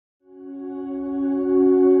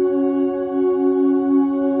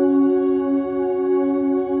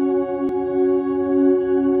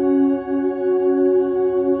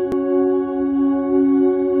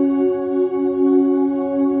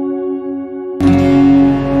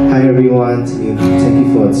Hi everyone, thank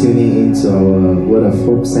you for tuning into our Word of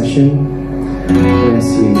Hope session. As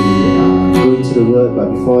we go into the Word,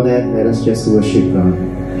 but before that, let us just worship God.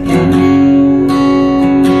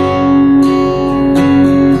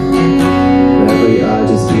 Wherever you are,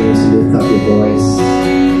 just begin to lift up your voice.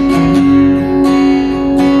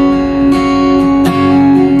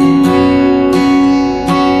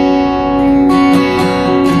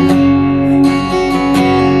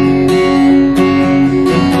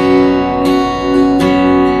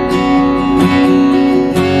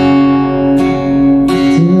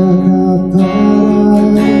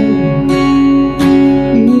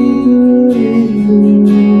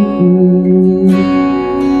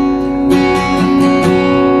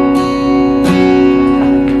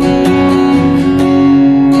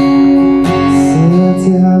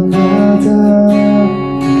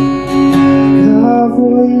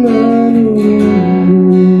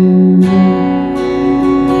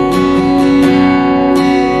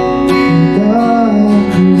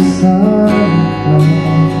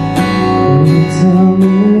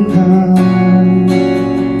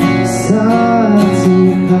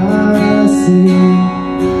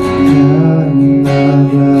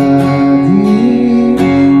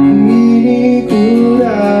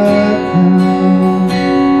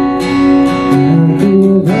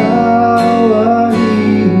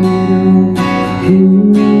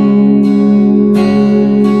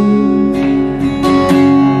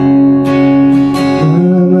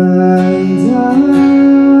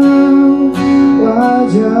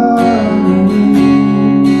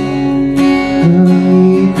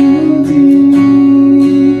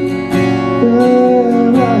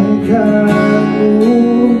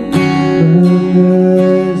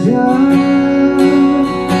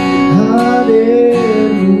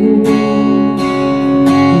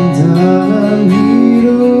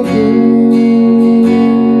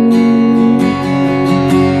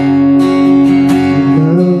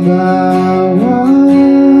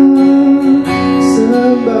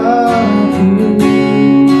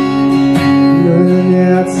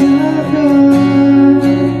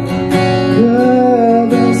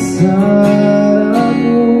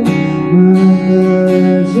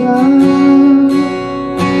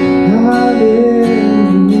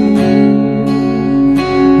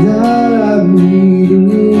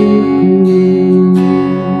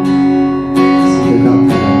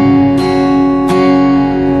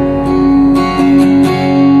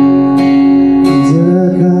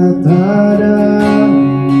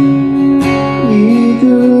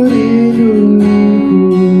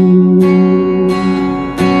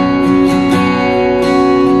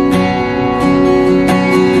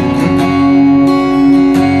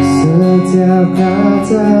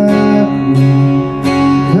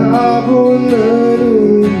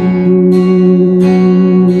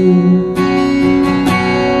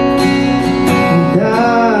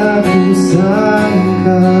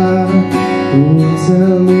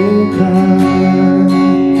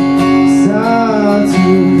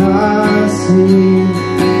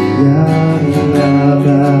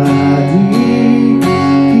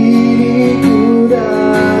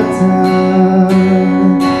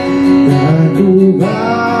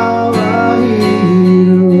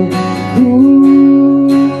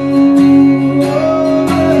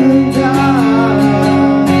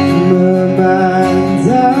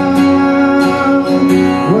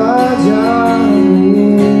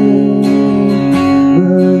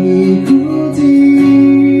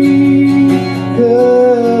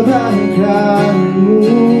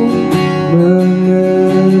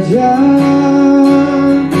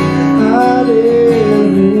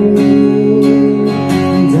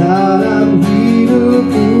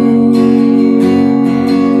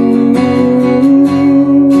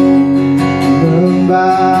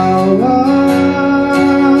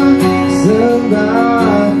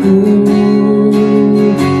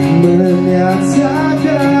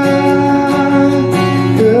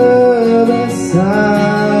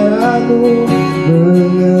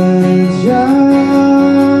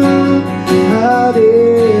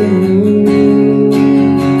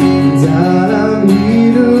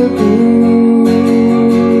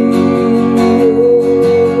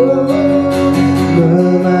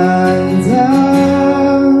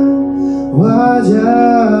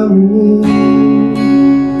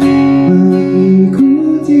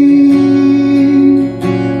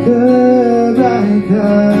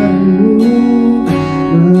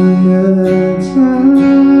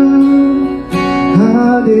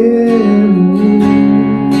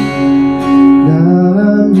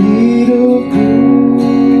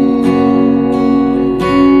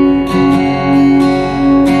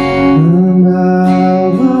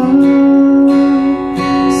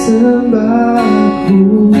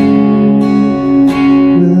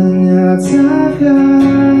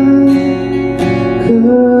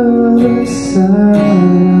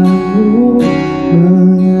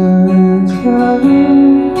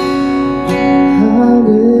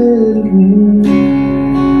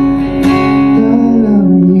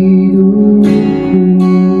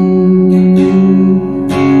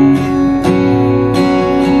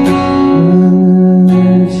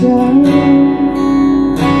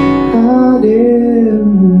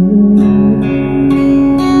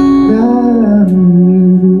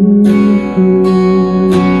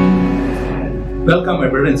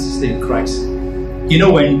 and sisters in Christ. You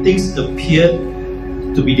know, when things appear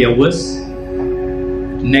to be their worst,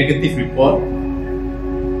 negative report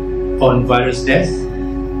on virus death,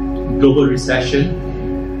 global recession,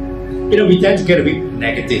 you know, we tend to get a bit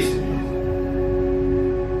negative.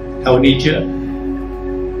 Our nature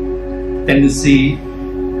tendency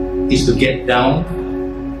is to get down,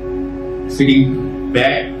 feeling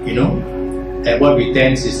bad, you know, and what we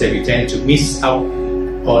tend is that we tend to miss out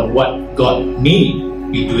on what God may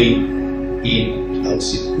be doing in our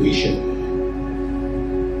situation.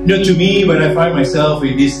 You know, to me, when I find myself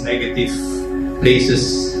in these negative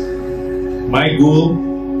places, my goal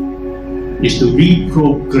is to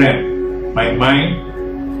reprogram my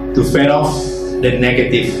mind to fed off the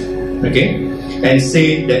negative, okay? And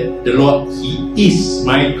say that the Lord, He is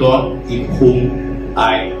my God in whom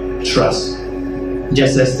I trust.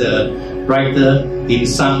 Just as the writer in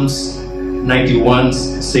Psalms 91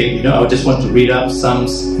 said, you know, I just want to read up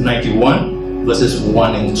Psalms 91 verses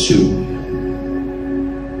 1 and 2.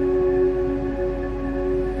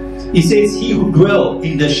 It says, he who dwells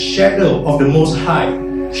in the shadow of the Most High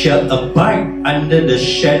shall abide under the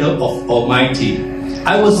shadow of Almighty.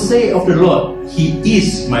 I will say of the Lord, He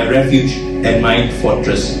is my refuge and my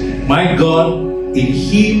fortress. My God, in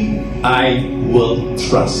Him I will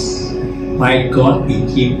trust. My God, in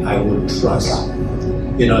Him I will trust.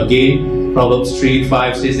 You know, again, Proverbs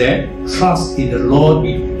 3:5 says that, trust in the Lord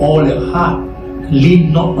with all your heart.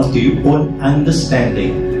 Lean not unto your own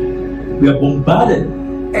understanding. We are bombarded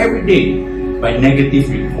every day by negative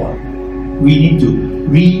report. We need to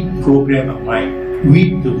reprogram our mind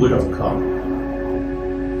with the Word of God.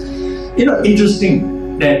 You know,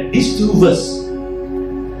 interesting that these two verses,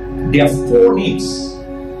 there are 4 names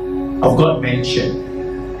of God mentioned.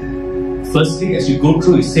 Firstly, as you go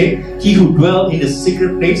through, it says, he who dwells in the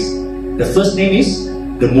secret place, the first name is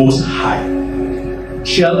the Most High,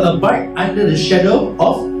 shall abide under the shadow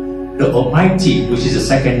of the Almighty, which is the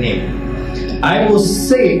second name. I will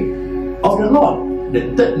say of the Lord,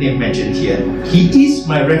 the third name mentioned here, He is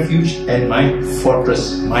my refuge and my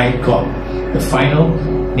fortress, my God. The final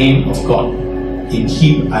name of God, in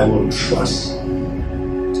Him I will trust.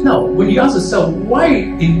 Now, when you ask yourself, why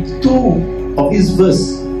in 2 of these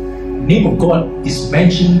verses, name of God is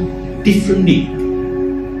mentioned differently?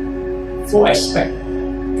 4 aspects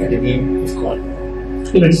of the name of God.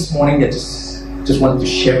 You know, this morning I just wanted to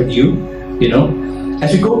share with you, you know,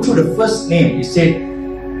 as we go through the first name, it said,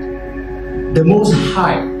 the Most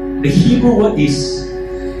High. The Hebrew word is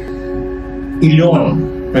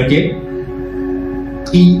Elyon, okay?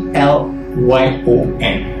 E-L-Y-O-N.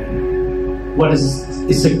 What is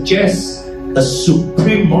it? Suggests a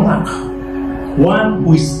supreme monarch, one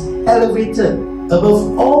who is elevated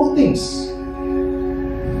above all things.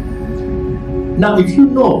 Now, if you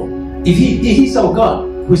know, if he is our God,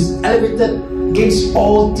 who is elevated against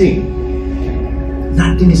all things,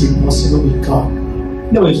 nothing is impossible with God.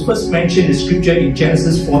 You know, it's first mentioned in scripture in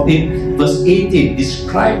Genesis 14 verse 18,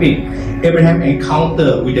 describing Abraham's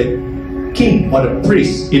encounter with the king or the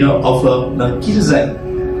priest, you know, of Melchizedek.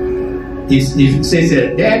 It says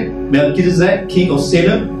that then Melchizedek, king of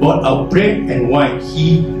Salem, brought out bread and wine.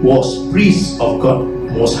 He was priest of God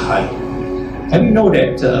Most High. And we know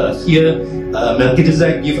that here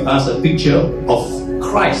Melchizedek gives us a picture of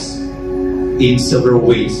Christ in several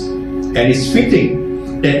ways. And it's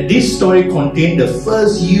fitting that this story contained the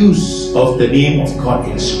first use of the name of God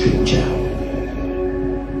in scripture.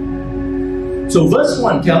 So verse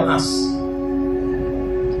 1 tells us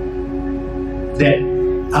that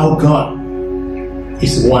our God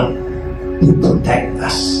is one who protects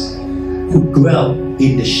us, who dwells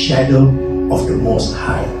in the shadow of the Most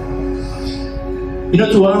High. You know,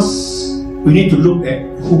 to us, we need to look at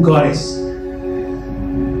who God is.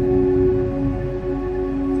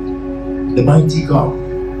 The mighty God,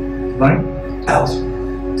 right? Else,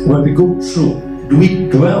 when we go through, do we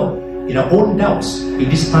dwell in our own doubts in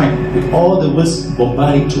this time with all the words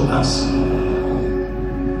bombarding to us?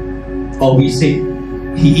 Or we say,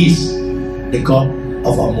 He is the God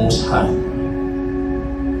of our Most High?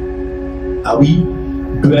 Are we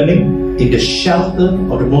dwelling in the shelter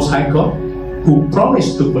of the Most High God, who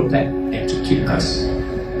promised to protect and to keep us?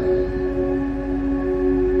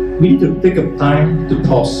 We need to take a time to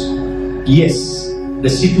pause. Yes, the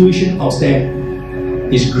situation out there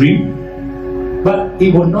is grim, but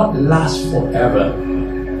it will not last forever.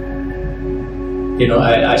 You know,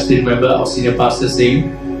 I still remember our senior pastor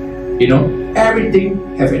saying, you know,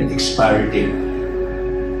 everything has an expiry date.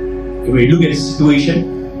 When we look at the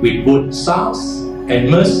situation with both SARS and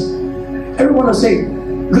MERS, everyone will say,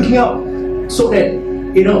 looking out so that,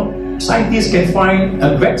 you know, scientists can find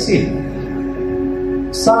a vaccine.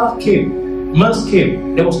 SARS came, MERS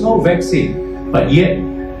came, there was no vaccine, but yet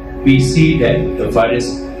we see that the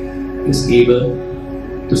virus is able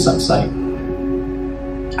to subside.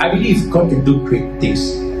 I believe God can do great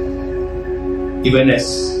things. Even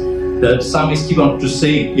as the psalmist keep on to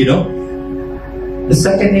say, the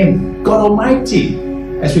second name, God Almighty.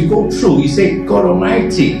 As we go through, he said, God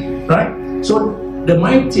Almighty, right? So the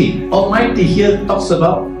mighty, Almighty here talks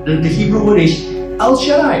about the Hebrew word is El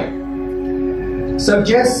Shaddai.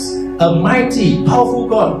 Suggests a mighty, powerful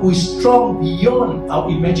God who is strong beyond our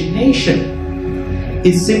imagination.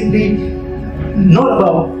 It's simply not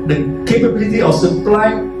about the capability of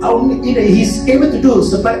supplying our needs. He's able to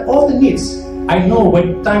supply all the needs. I know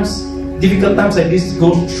when difficult times like this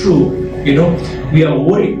go through, we are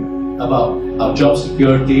worried about our job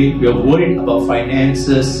security, we are worried about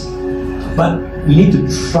finances, but we need to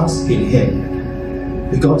trust in Him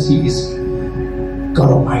because He is God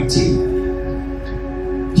Almighty.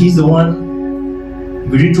 He's the one,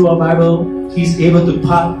 we read through our Bible, He's able to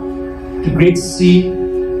part the great sea.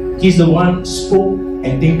 He's the one spoke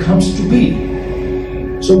and then comes to be.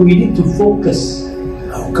 So we need to focus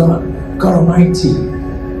on God Almighty.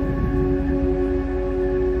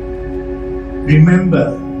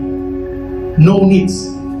 Remember, no needs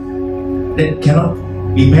that cannot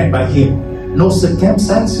be met by Him, no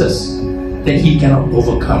circumstances that He cannot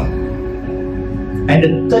overcome. And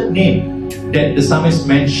the third name that the psalmist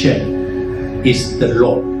mentioned is the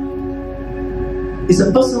Lord. It's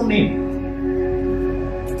a personal name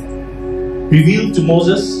revealed to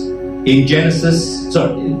Moses in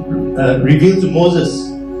revealed to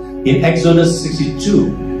Moses in Exodus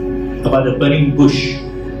 62 about the burning bush.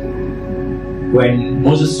 When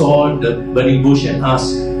Moses saw the burning bush and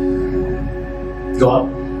asked God,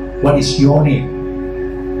 what is your name?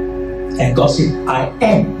 And God said, I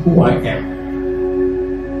am who I am.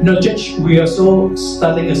 Church, we are also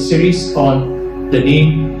starting a series on the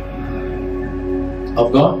name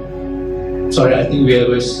of God. Sorry, I think we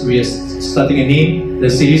are starting a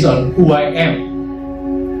series on who I am.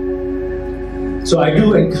 So I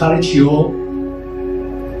do encourage you all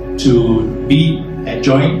to be and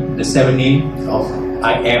join the 7 name of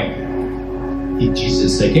I am in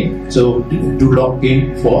Jesus. Okay, so do log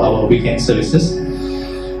in for our weekend services.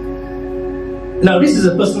 Now, this is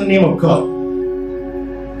a personal name of God,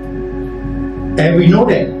 and we know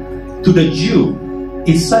that to the Jew,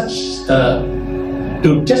 it's such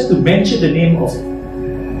just to mention the name of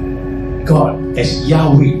God as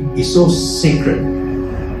Yahweh is so sacred.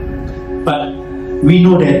 But we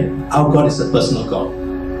know that our God is a personal God.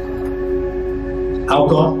 Our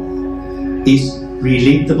God is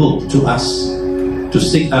relatable to us, to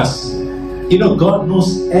seek us. God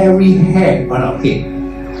knows every hair on our head,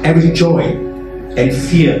 every joy and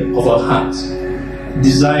fear of our hearts.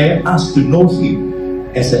 Desire us to know Him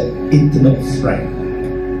as an intimate friend.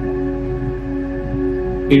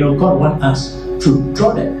 God wants us to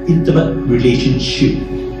draw that intimate relationship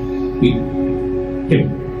with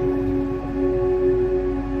Him.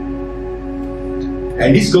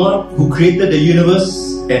 And this God who created the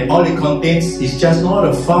universe and all it contains is just not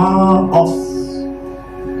a far off,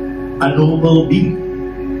 unknowable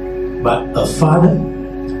being, but a Father,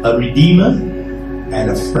 a Redeemer, and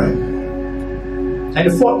a friend. And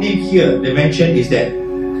the fourth name here they mentioned is that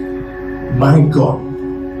my God.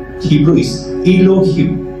 Hebrew is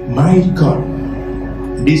Elohim, my God.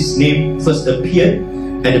 This name first appeared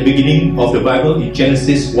at the beginning of the Bible in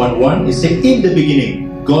Genesis 1:1. It said, in the beginning,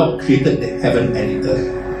 God created the heaven and the earth.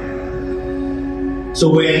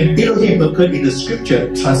 So when Elohim occurred in the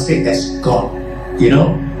scripture, translated as God,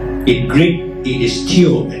 in Greek it is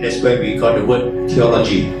theo, and that's where we got the word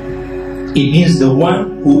theology. It means the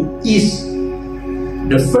one who is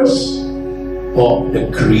the first or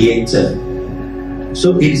the creator.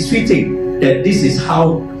 So it is fitting that this is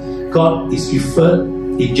how God is referred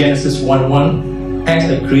in Genesis 1:1 as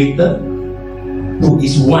the creator who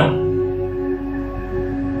is one.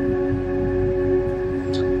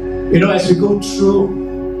 As we go through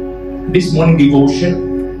this morning devotion,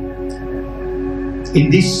 in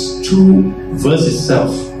these 2 verses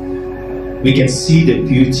itself, we can see the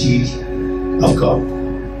beauty of God.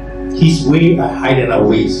 His ways are higher than our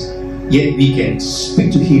ways, yet we can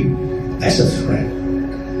speak to Him as a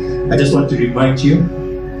friend. I just want to remind you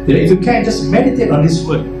that if you can, just meditate on this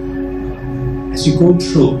word as you go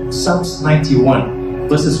through Psalms 91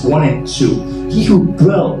 verses 1 and 2. He who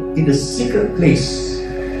dwells in the secret place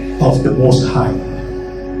of the Most High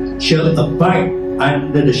shall abide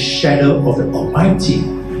under the shadow of the Almighty.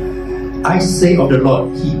 I say of the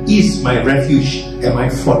Lord, He is my refuge and my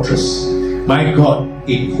fortress, my God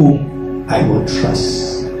in whom I will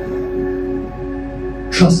trust.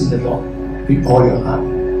 Trust in the Lord with all your heart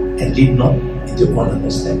and lean not into your own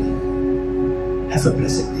understanding. Have a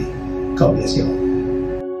blessed day. God bless you all.